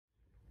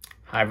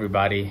Hi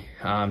everybody.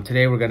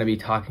 Today we're going to be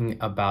talking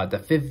about the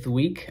fifth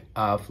week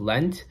of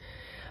Lent.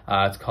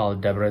 It's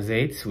called Debre,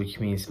 Zeit, which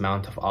means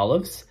Mount of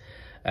Olives.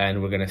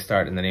 And we're going to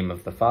start in the name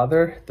of the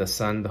Father, the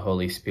Son, the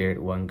Holy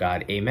Spirit, one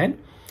God. Amen.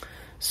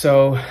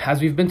 So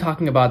as we've been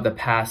talking about the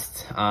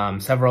past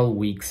several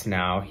weeks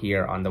now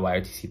here on the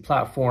YOTC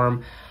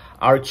platform,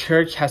 our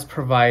church has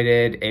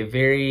provided a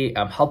very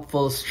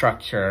helpful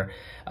structure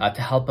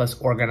to help us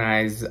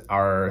organize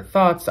our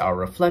thoughts, our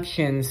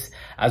reflections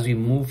as we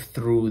move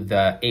through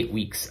the 8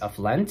 weeks of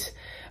Lent.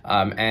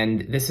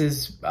 And this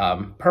is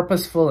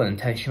purposeful and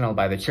intentional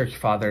by the church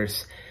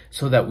fathers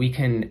so that we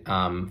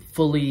can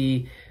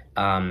fully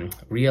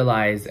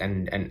realize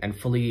and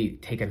fully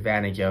take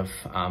advantage of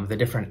the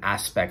different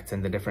aspects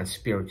and the different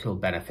spiritual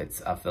benefits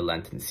of the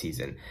Lenten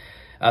season.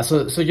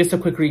 So just a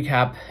quick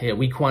recap.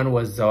 Week 1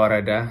 was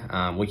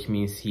Zawarada, which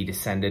means he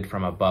descended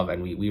from above,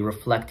 and we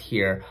reflect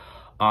here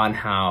on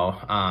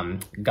how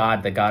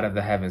God, the God of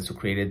the heavens, who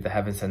created the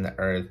heavens and the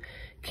earth,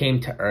 came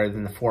to earth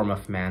in the form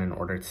of man in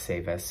order to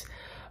save us.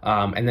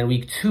 And then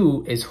week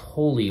 2 is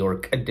holy, or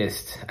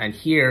Qadist, and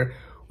here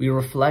we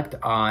reflect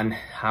on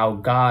how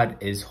God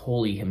is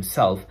holy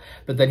himself,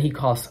 but then he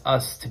calls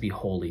us to be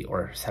holy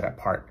or set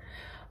apart.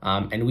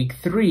 And week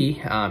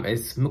 3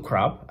 is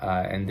Mukrab,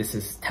 and this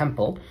is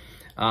temple.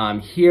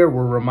 Here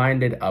we're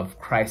reminded of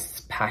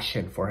Christ's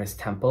passion for his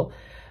temple.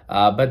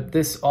 But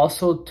this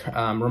also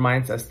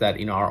reminds us that,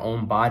 our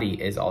own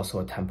body is also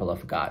a temple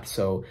of God.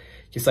 So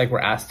just like we're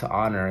asked to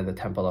honor the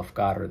temple of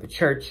God or the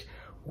church,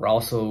 we're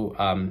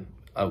also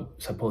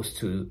supposed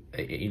to,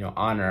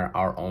 honor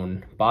our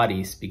own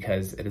bodies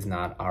because it is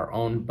not our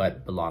own,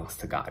 but belongs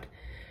to God.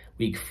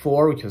 Week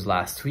 4, which was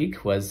last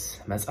week, was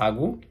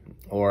Mesagu,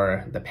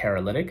 or the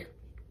paralytic.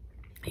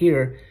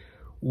 Here,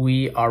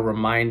 we are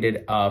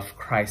reminded of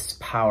Christ's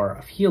power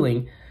of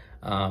healing.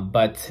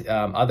 But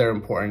other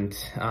important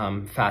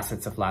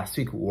facets of last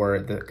week were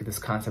this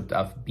concept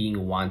of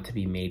being one to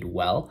be made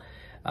well,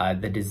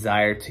 the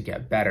desire to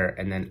get better,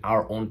 and then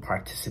our own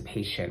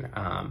participation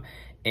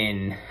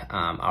in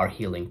our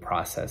healing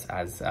process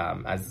as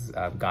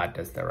God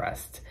does the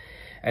rest.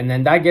 And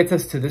then that gets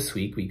us to this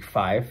week, week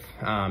 5,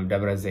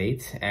 Debre,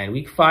 Zeit. And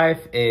week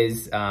 5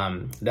 is,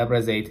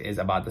 Debre, Zeit is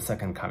about the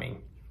second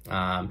coming.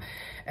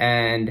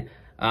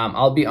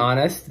 I'll be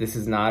honest, this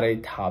is not a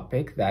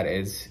topic that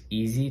is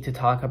easy to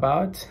talk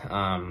about.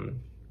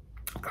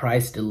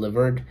 Christ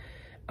delivered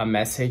a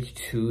message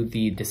to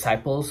the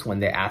disciples when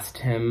they asked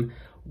him,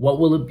 what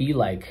will it be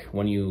like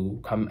when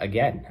you come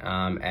again?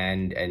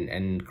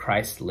 And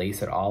Christ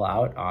lays it all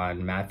out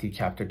on Matthew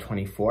chapter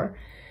 24.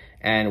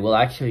 And we'll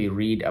actually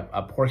read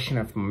a portion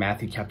of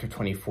Matthew chapter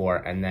 24,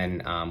 and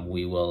then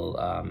we will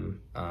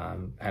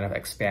kind of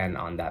expand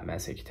on that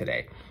message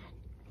today.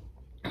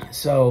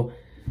 So,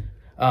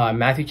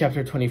 Matthew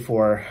chapter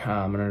 24,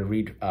 I'm going to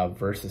read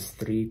verses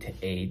 3 to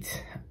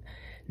 8.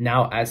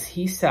 Now, as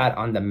he sat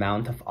on the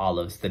Mount of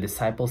Olives, the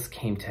disciples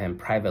came to him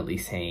privately,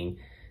 saying,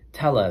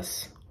 "Tell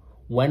us,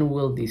 when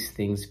will these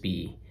things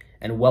be,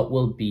 and what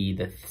will be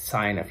the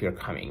sign of your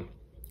coming,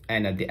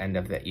 and at the end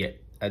of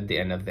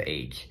the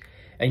age?"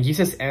 And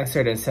Jesus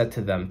answered and said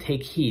to them,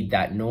 "Take heed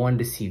that no one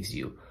deceives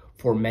you,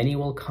 for many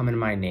will come in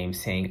my name,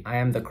 saying, 'I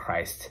am the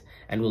Christ,'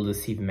 and will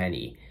deceive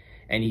many.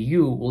 And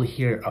you will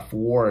hear of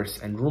wars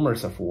and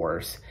rumors of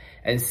wars,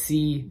 and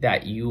see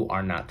that you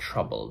are not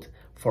troubled.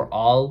 For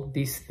all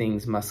these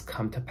things must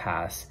come to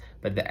pass,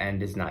 but the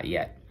end is not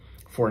yet.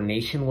 For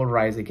nation will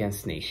rise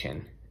against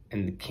nation,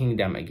 and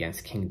kingdom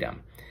against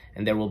kingdom.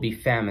 And there will be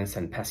famines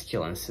and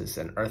pestilences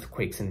and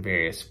earthquakes in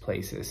various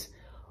places.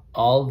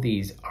 All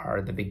these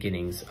are the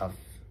beginnings of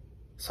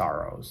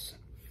sorrows."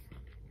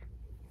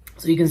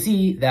 So you can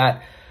see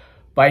that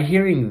by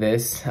hearing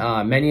this,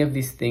 many of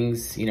these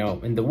things,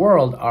 in the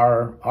world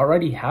are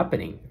already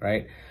happening,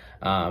 right?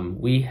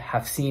 We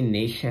have seen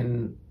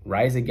nation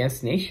rise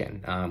against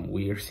nation.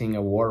 We are seeing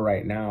a war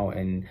right now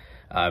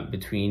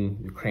between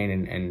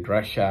Ukraine and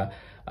Russia.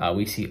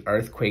 We see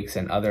earthquakes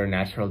and other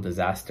natural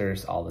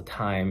disasters all the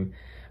time.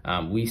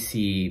 We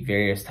see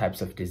various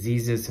types of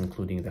diseases,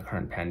 including the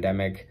current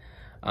pandemic.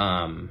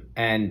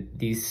 And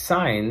these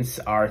signs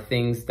are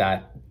things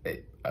that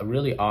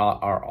really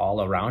are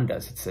all around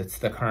us. It's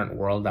the current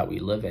world that we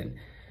live in.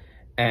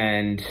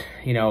 And,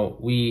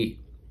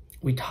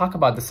 we talk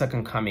about the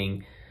second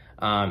coming,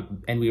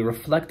 and we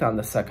reflect on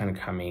the second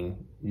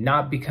coming,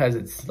 not because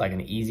it's like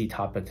an easy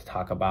topic to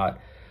talk about,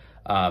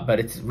 but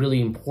it's really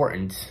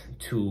important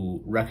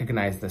to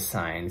recognize the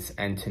signs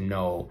and to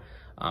know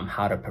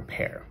how to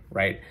prepare,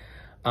 right?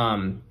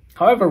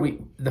 However,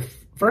 the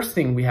first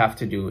thing we have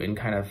to do in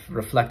kind of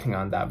reflecting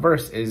on that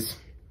verse is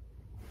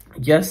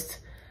just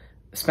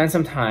spend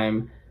some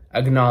time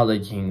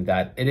acknowledging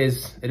that it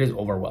is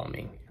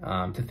overwhelming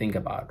to think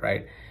about,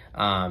 right?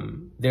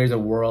 There's a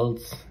world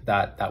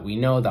that we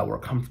know, that we're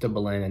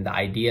comfortable in, and the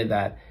idea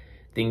that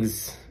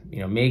things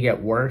may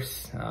get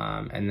worse,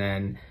 and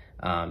then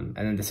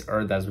this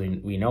earth as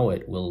we know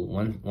it will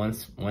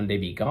one day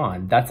be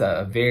gone. That's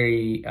a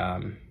very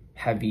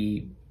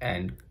heavy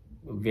and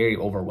very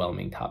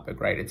overwhelming topic,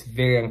 right? It's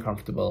very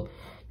uncomfortable.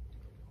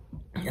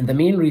 And the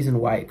main reason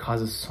why it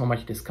causes so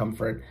much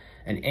discomfort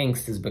and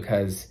angst is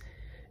because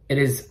it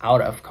is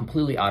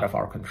completely out of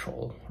our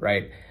control,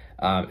 right?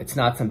 It's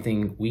not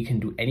something we can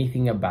do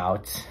anything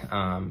about.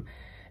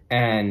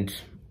 And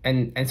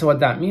so what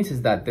that means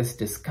is that this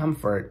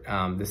discomfort,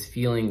 this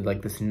feeling,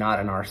 like this knot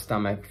in our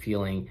stomach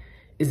feeling,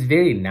 is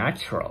very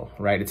natural,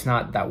 right? It's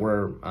not that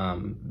we're,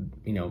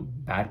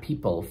 bad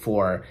people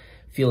for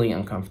feeling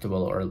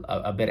uncomfortable or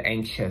a bit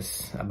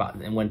anxious about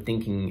when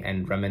thinking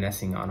and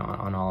reminiscing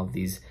on all of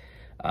these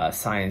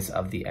signs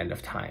of the end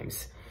of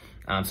times.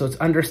 So it's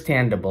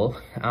understandable.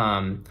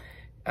 And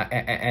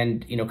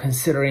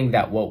considering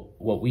that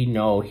what we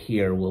know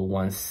here will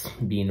once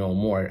be no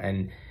more,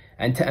 and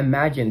to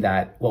imagine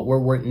that what we're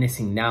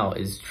witnessing now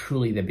is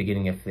truly the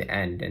beginning of the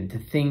end, and to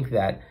think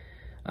that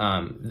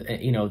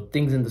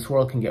things in this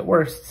world can get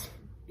worse,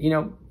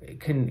 it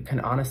can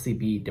honestly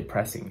be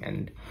depressing.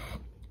 And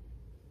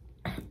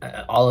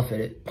all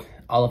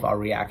of our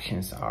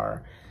reactions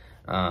are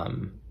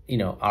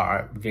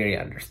very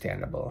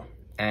understandable.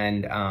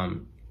 And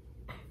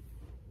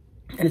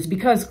it's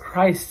because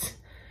Christ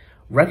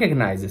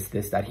recognizes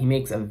this that he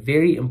makes a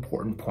very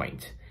important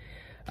point.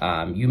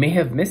 You may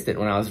have missed it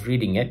when I was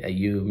reading it.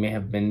 You may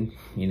have been,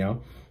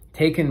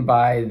 taken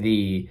by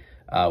the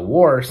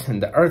wars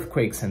and the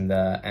earthquakes and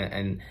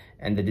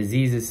the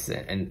diseases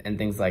and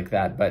things like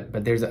that.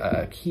 But there's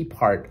a key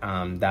part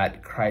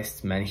that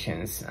Christ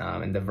mentions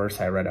in the verse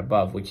I read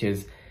above, which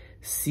is,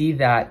 "See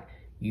that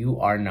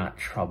you are not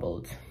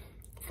troubled,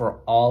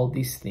 for all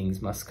these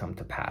things must come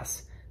to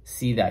pass.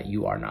 See that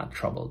you are not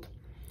troubled."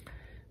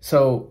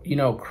 So,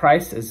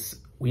 Christ is,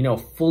 we know,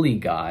 fully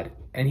God,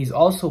 and he's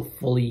also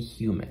fully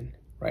human,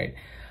 right?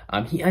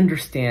 He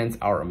understands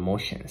our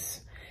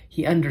emotions.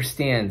 He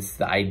understands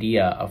the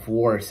idea of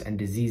wars and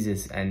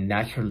diseases and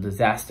natural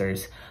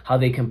disasters, how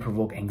they can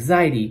provoke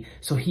anxiety.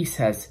 So he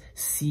says,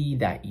 "See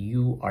that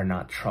you are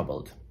not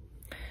troubled."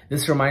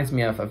 This reminds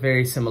me of a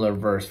very similar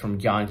verse from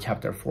John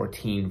chapter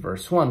 14,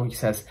 verse 1, which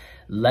says,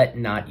 "Let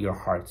not your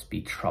hearts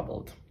be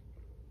troubled,"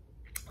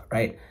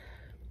 right?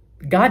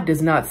 God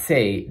does not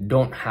say,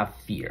 don't have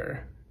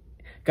fear.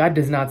 God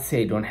does not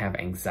say, don't have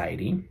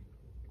anxiety,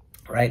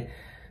 right?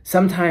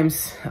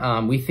 Sometimes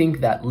we think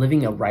that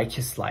living a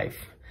righteous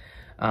life,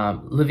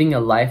 living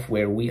a life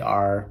where we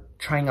are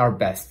trying our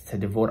best to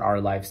devote our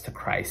lives to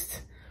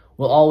Christ,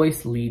 will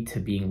always lead to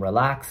being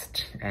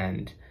relaxed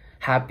and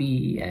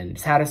happy and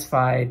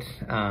satisfied.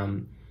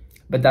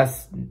 But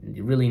that's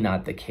really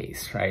not the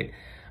case, right?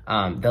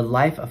 The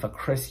life of a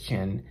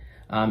Christian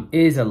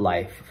is a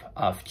life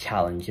of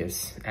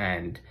challenges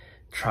and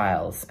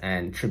trials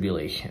and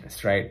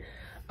tribulations, right?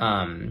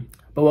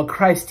 But what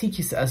Christ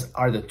teaches us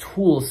are the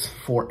tools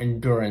for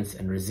endurance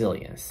and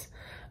resilience.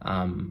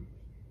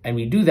 And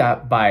we do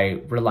that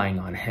by relying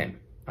on him,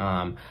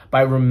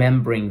 by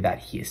remembering that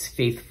he is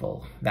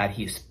faithful, that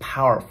he is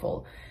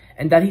powerful,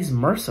 and that he's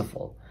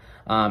merciful,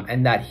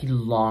 and that he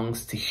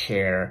longs to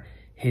share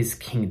his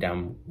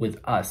kingdom with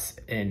us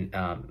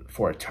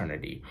for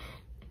eternity.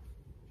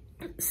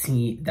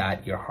 See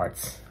that your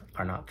hearts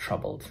are not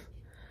troubled.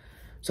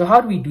 So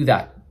how do we do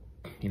that,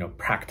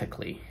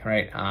 practically,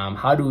 right?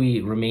 How do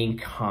we remain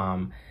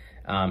calm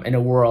in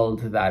a world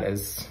that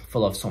is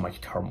full of so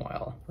much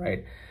turmoil,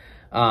 right?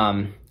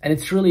 And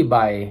it's really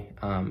by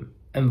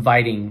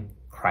inviting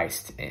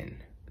Christ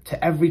in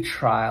to every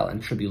trial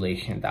and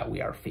tribulation that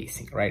we are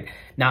facing, right?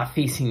 Not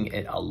facing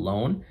it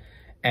alone,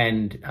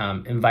 and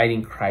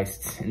inviting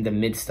Christ in the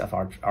midst of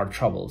our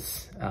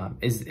troubles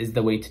is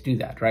the way to do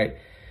that, right?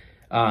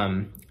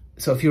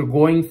 So if you're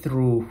going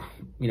through,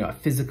 a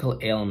physical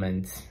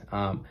ailment,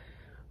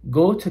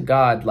 go to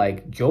God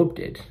like Job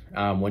did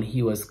when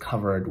he was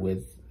covered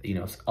with,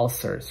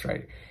 ulcers,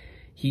 right?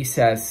 He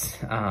says,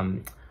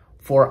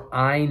 "For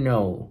I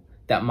know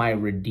that my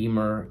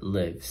Redeemer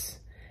lives,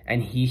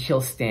 and he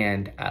shall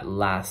stand at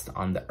last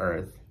on the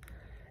earth.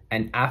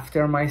 And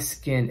after my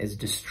skin is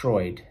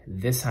destroyed,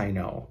 this I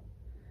know,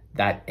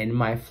 that in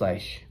my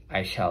flesh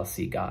I shall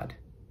see God."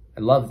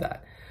 I love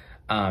that.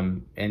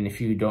 And if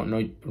you don't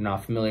know,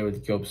 not familiar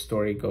with Job's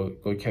story,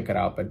 go check it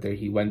out. But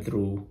he went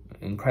through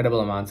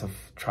incredible amounts of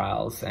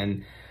trials,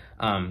 and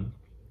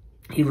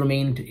he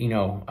remained,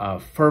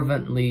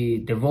 fervently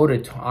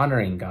devoted to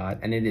honoring God.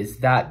 And it is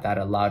that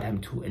allowed him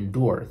to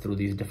endure through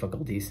these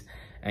difficulties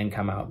and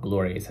come out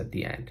glorious at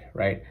the end,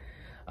 right?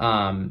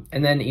 And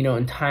then,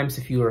 in times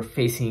if you are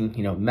facing,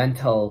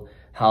 mental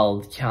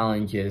health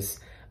challenges,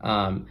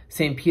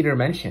 St. Peter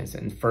mentions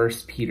in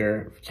 1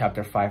 Peter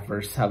chapter 5,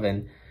 verse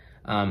 7,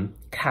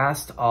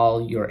 cast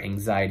all your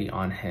anxiety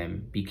on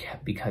him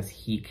because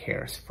he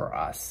cares for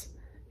us.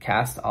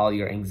 Cast all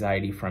your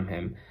anxiety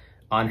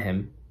on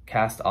him.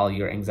 Cast all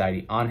your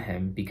anxiety on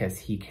him because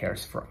he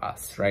cares for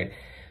us, right?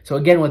 So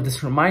again, what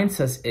this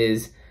reminds us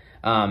is,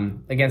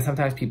 again,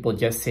 sometimes people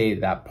just say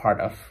that part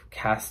of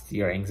cast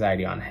your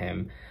anxiety on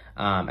him.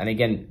 And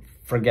again,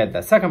 forget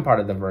the second part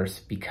of the verse,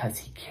 because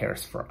he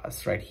cares for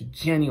us, right? He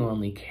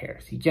genuinely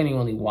cares. He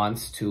genuinely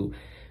wants to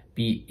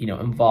be,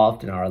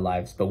 involved in our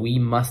lives, but we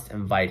must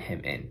invite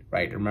him in,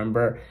 right?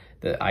 Remember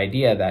the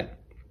idea that,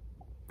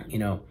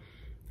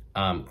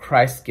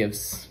 Christ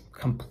gives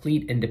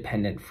complete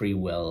independent free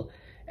will.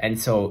 And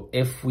so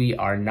if we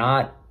are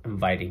not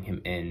inviting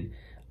him in,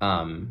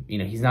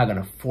 he's not going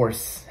to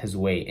force his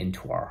way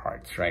into our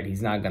hearts, right?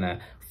 He's not going to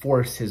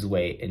force his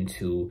way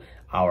into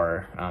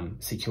our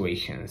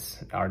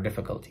situations, our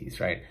difficulties,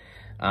 right?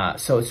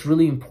 So it's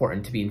really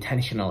important to be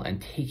intentional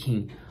and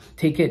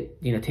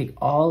take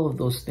all of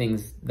those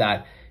things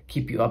that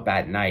keep you up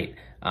at night,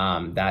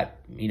 that,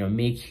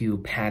 make you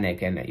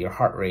panic and your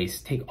heart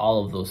race, take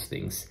all of those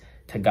things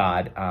to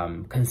God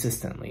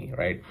consistently,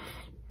 right?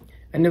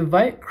 And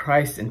invite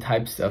Christ in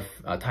times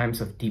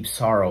of deep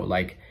sorrow,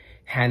 like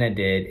Hannah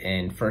did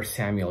in 1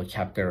 Samuel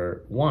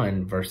chapter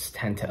 1, verse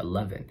 10 to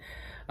 11.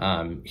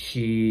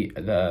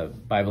 The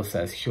Bible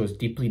says she was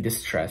deeply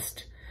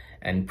distressed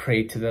and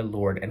prayed to the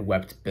Lord and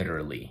wept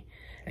bitterly.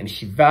 And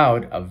she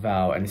vowed a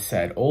vow and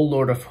said, O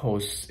Lord of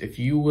hosts, if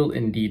you will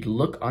indeed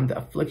look on the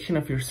affliction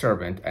of your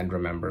servant and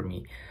remember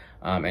me.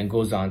 And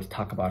goes on to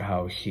talk about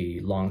how she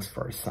longs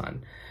for a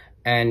son.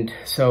 And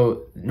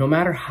so no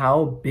matter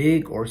how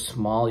big or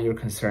small your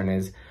concern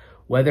is,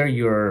 whether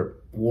you're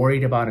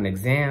worried about an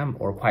exam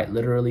or quite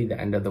literally the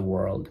end of the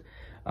world,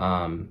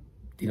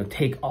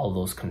 take all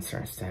those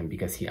concerns to him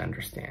because he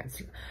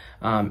understands.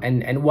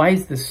 And why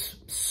is this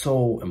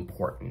so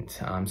important?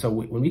 So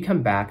when we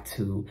come back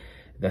to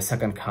the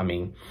second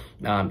coming,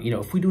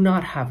 if we do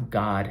not have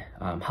God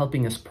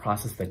helping us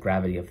process the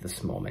gravity of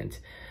this moment,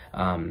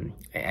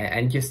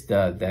 and just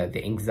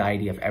the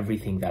anxiety of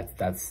everything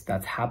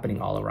that's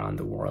happening all around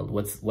the world,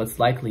 what's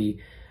likely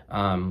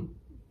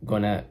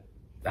gonna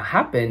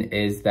happen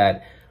is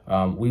that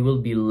we will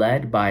be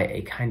led by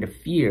a kind of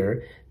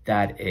fear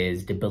that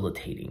is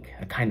debilitating,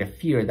 a kind of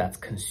fear that's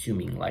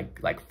consuming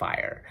like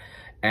fire.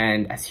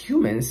 And as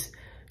humans,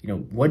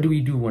 what do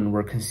we do when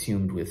we're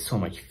consumed with so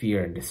much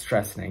fear and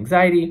distress and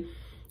anxiety?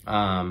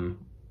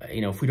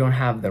 If we don't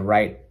have the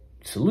right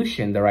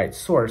solution, the right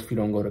source, if we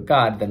don't go to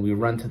God, then we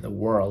run to the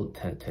world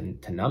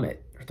to numb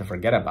it or to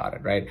forget about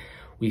it, right?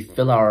 We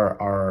fill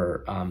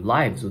our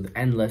lives with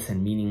endless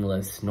and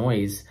meaningless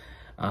noise.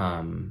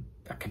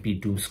 That could be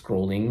doom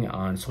scrolling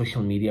on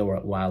social media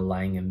while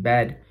lying in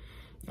bed,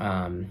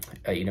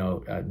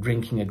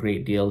 drinking a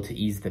great deal to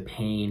ease the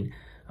pain,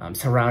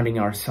 surrounding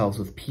ourselves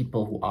with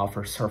people who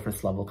offer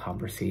surface level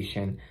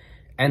conversation,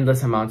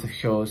 endless amounts of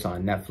shows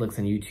on Netflix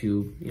and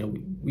YouTube.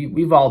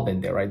 We've all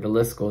been there, right? The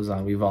list goes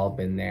on. We've all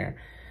been there.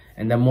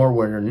 And the more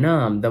we're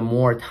numb, the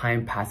more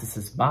time passes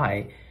us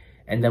by,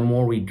 and the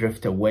more we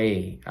drift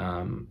away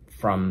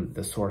from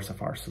the source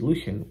of our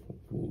solution,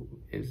 who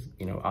is,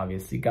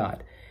 obviously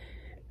God.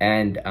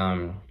 And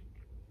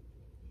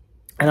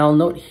I'll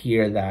note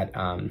here that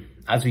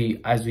as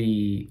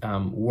we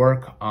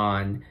work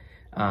on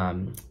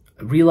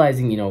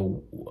realizing,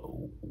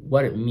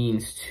 what it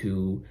means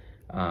to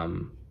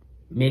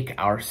make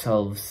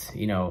ourselves,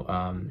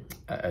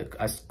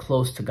 as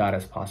close to God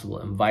as possible,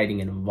 inviting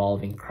and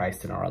involving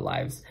Christ in our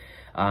lives.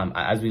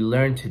 As we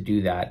learn to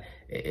do that,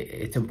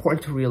 it's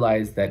important to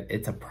realize that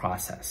it's a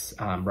process,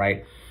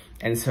 right?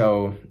 And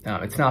so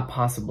it's not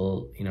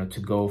possible, to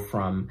go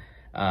from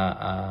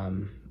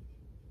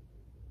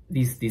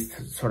these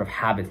sort of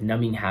habits,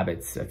 numbing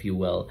habits, if you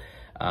will,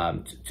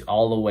 to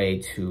all the way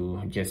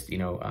to just,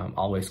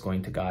 always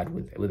going to God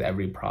with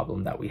every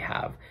problem that we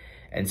have.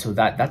 And so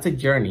that's a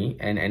journey,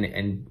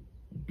 and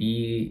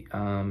be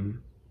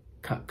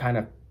kind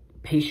of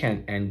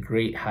patient and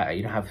great,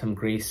 have some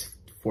grace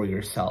for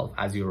yourself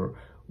as you're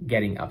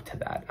getting up to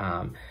that.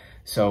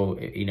 So,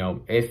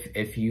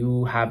 if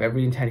you have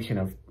every intention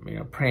of,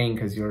 praying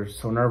because you're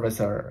so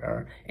nervous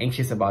or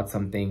anxious about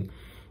something,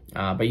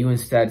 but you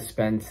instead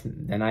spend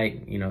the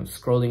night,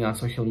 scrolling on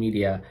social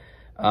media,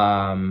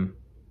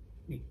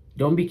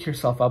 don't beat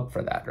yourself up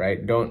for that,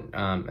 right? Don't,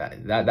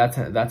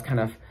 that's kind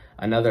of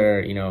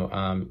another,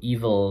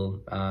 evil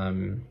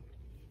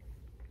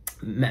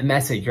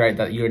message, right?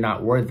 That you're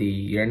not worthy,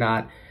 you're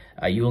not,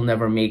 you will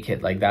never make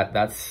it, like that.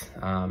 That's,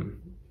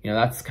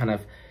 that's kind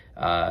of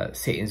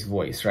Satan's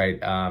voice, right?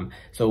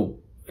 So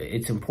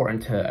it's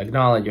important to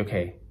acknowledge,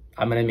 okay,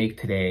 I'm gonna make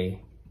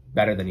today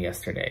better than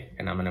yesterday,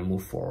 and I'm gonna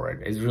move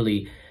forward. Is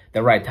really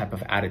the right type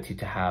of attitude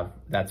to have.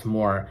 That's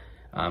more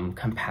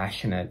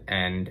compassionate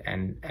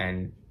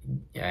and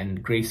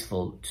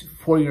graceful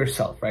for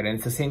yourself, right? And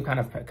it's the same kind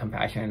of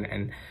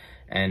compassion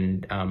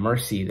and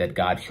mercy that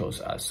God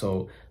shows us.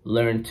 So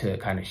learn to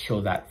kind of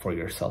show that for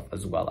yourself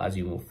as well as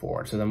you move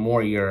forward. So the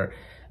more you're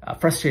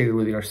frustrated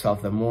with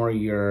yourself, the more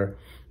you're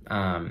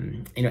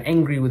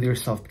angry with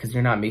yourself because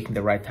you're not making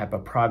the right type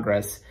of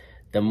progress,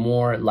 the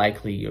more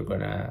likely you're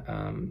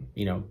gonna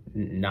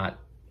not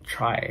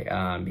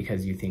try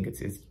because you think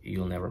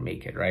you'll never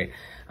make it, right?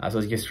 So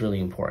it's just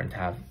really important to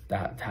have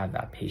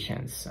that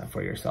patience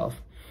for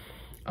yourself.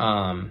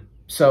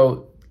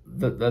 So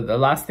the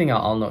last thing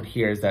I'll note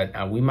here is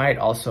that we might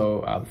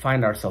also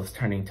find ourselves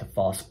turning to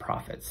false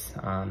prophets.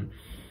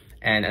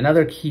 And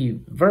another key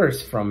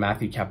verse from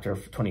Matthew chapter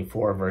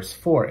 24, verse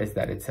 4 is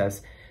that it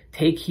says,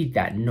 "Take heed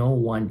that no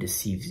one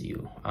deceives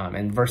you."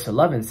 And verse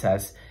 11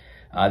 says,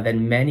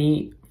 "Then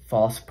many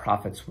false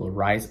prophets will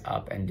rise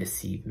up and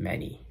deceive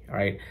many. All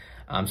right.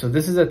 So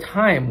this is a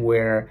time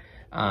where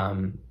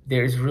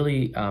there's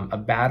really a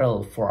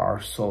battle for our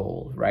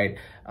soul, right?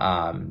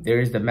 There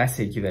is the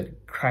message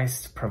that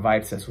Christ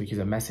provides us, which is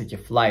a message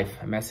of life,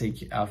 a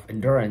message of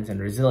endurance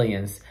and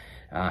resilience,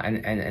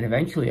 and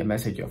eventually a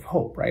message of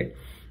hope, right?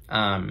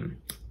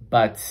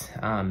 But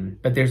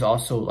there's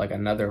also like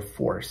another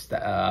force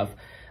of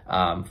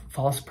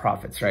false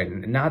prophets, right?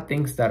 And not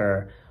things that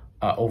are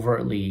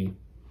overtly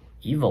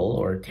evil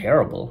or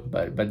terrible,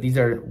 but these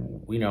are,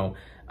 you know,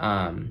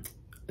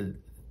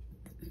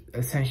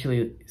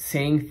 essentially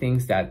saying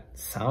things that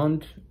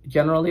sound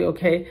generally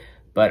okay,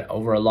 but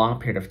over a long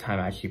period of time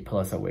actually pull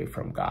us away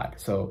from God.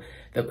 So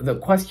the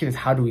question is,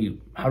 how do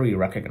we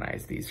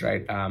recognize these,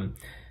 right?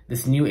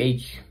 This new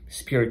age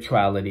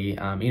spirituality,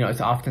 you know,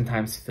 it's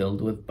oftentimes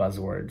filled with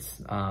buzzwords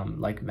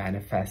like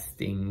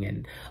manifesting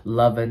and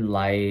love and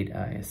light,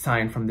 a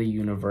sign from the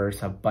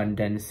universe,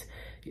 abundance,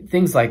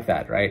 things like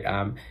that, right?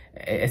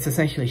 It's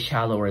essentially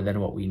shallower than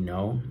what we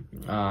know.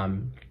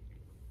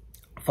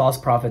 False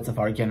prophets of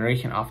our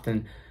generation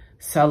often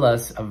sell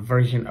us a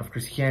version of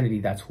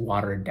Christianity that's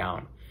watered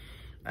down,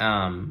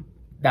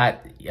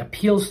 that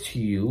appeals to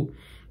you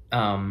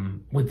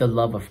with the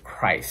love of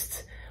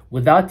Christ,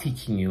 without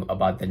teaching you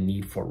about the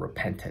need for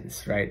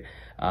repentance, right?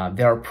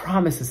 There are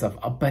promises of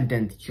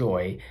abundant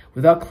joy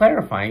without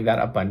clarifying that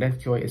abundant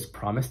joy is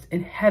promised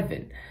in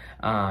heaven,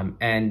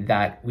 and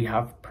that we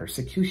have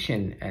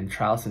persecution and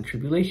trials and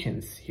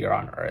tribulations here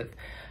on earth.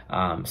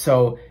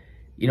 So,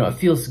 you know, it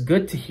feels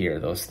good to hear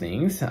those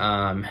things,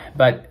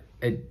 but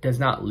it does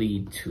not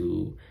lead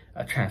to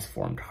a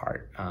transformed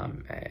heart.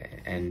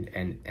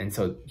 And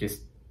so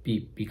just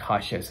be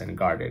cautious and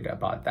guarded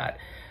about that.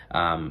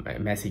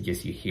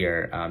 Messages you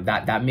hear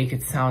that make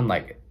it sound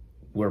like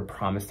we're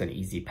promised an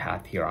easy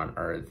path here on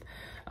earth,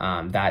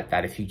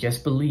 that if you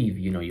just believe,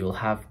 you know, you'll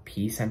have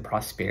peace and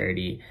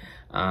prosperity,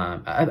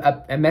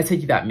 a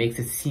message that makes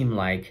it seem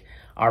like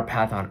our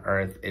path on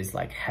earth is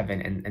like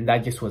heaven, and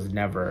that just was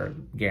never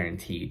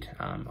guaranteed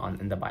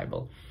in the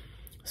Bible.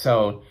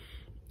 So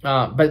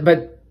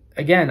but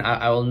again,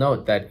 I will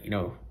note that, you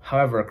know,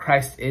 however,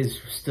 Christ is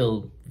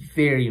still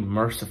very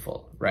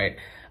merciful, right?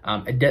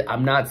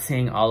 I'm not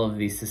saying all of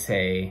these to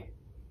say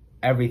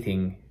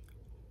everything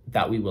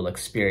that we will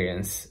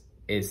experience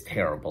is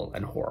terrible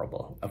and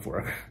horrible if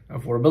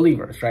we're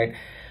believers, right?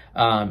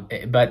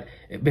 But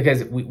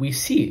because we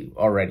see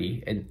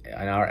already in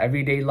our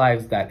everyday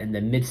lives that in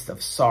the midst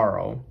of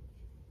sorrow,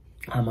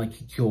 how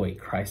much joy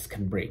Christ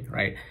can bring,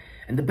 right?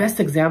 And the best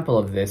example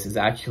of this is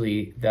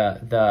actually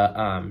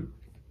the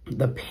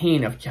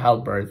pain of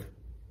childbirth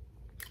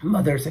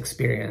mothers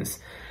experience,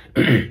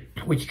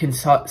 which can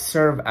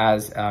serve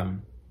as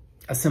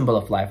a symbol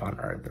of life on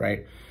earth,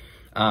 right?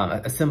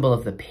 A symbol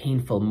of the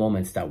painful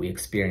moments that we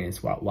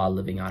experience while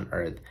living on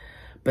earth.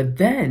 But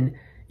then,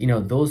 you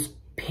know, those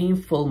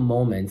painful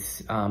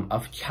moments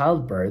of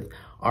childbirth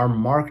are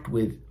marked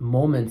with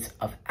moments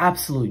of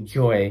absolute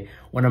joy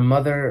when a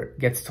mother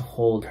gets to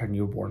hold her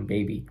newborn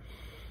baby.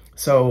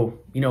 So,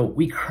 you know,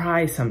 we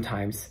cry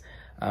sometimes,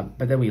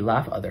 but then we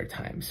laugh other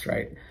times,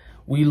 right?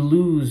 We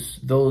lose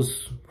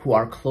those who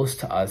are close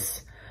to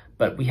us,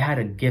 but we had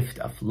a gift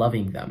of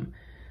loving them.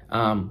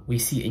 We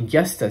see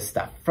injustice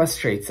that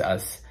frustrates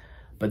us,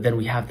 but then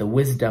we have the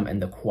wisdom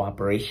and the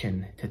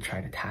cooperation to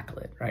try to tackle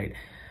it, right?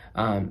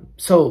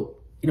 So,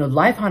 you know,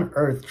 life on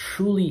earth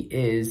truly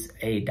is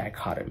a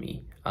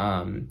dichotomy,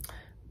 a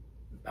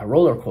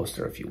roller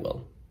coaster, if you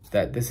will.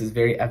 That this is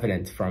very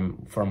evident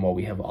from what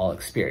we have all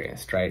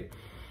experienced, right?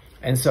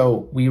 And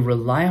so we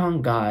rely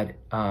on God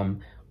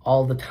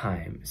all the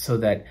time, so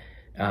that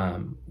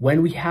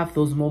when we have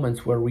those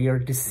moments where we are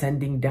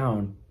descending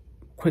down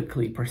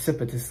quickly,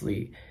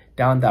 precipitously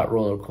down that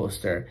roller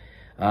coaster,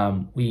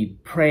 we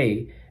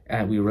pray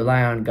and we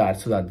rely on God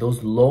so that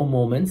those low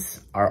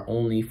moments are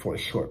only for a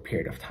short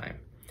period of time.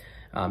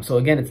 So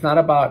again, it's not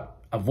about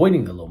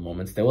avoiding the low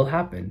moments. They will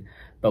happen,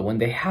 but when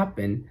they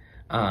happen,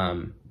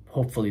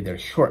 hopefully they're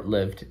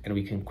short-lived and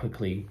we can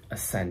quickly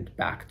ascend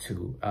back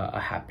to a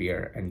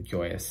happier and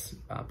joyous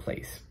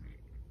place.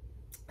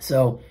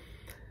 So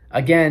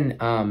again,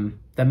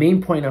 the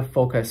main point of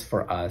focus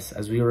for us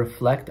as we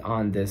reflect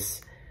on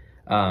this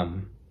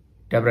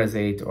Debre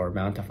Zeit, or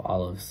Mount of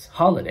Olives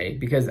holiday,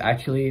 because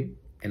actually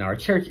in our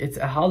church, it's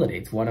a holiday.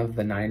 It's one of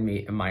the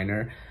 9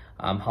 minor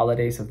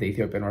holidays of the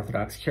Ethiopian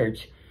Orthodox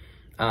Church.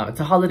 It's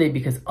a holiday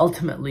because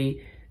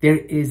ultimately there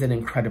is an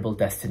incredible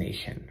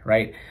destination,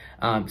 right?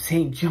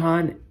 St.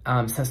 John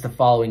says the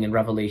following in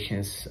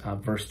Revelations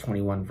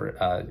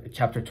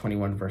chapter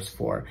 21, verse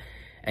 4.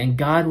 And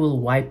God will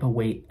wipe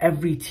away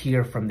every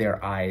tear from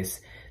their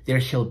eyes. There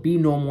shall be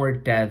no more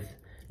death,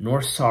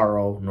 nor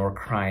sorrow, nor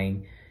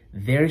crying.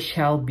 There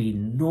shall be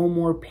no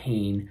more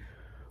pain,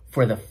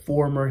 for the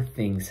former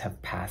things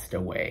have passed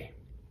away.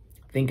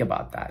 Think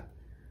about that.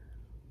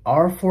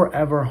 Our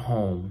forever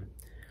home,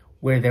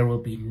 where there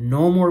will be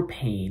no more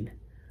pain,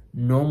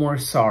 no more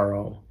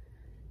sorrow.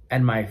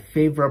 And my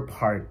favorite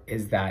part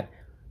is that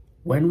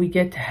when we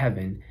get to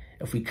heaven,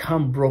 if we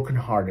come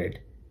brokenhearted,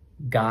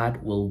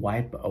 God will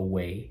wipe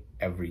away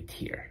every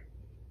tear.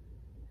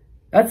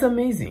 That's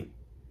amazing,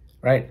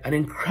 right? An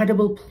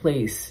incredible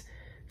place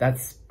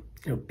that's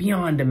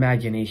beyond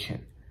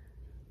imagination,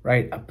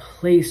 right? A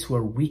place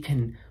where we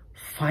can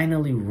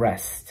finally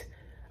rest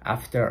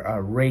after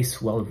a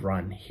race well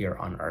run here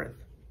on earth,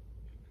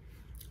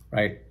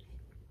 right?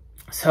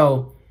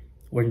 So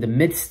we're in the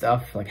midst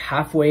of like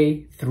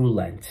halfway through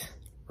Lent,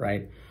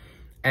 right?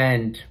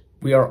 And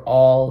we are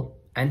all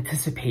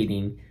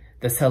anticipating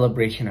the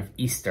celebration of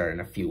Easter in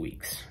a few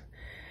weeks.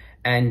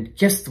 And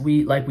just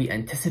we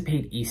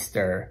anticipate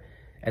Easter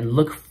and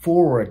look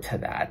forward to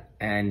that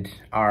and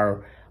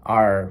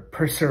are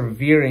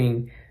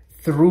persevering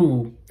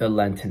through the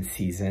Lenten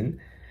season,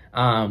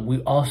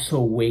 we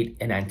also wait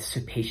in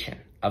anticipation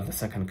of the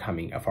second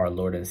coming of our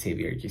Lord and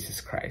Savior,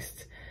 Jesus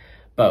Christ.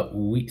 But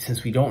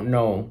since we don't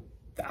know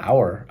the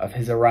hour of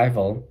his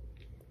arrival,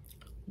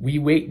 we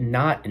wait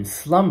not in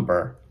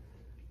slumber,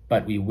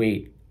 but we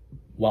wait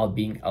while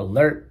being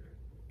alert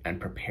and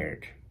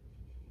prepared.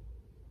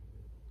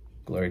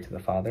 Glory to the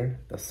Father,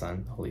 the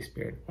Son, the Holy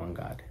Spirit, one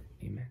God.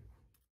 Amen.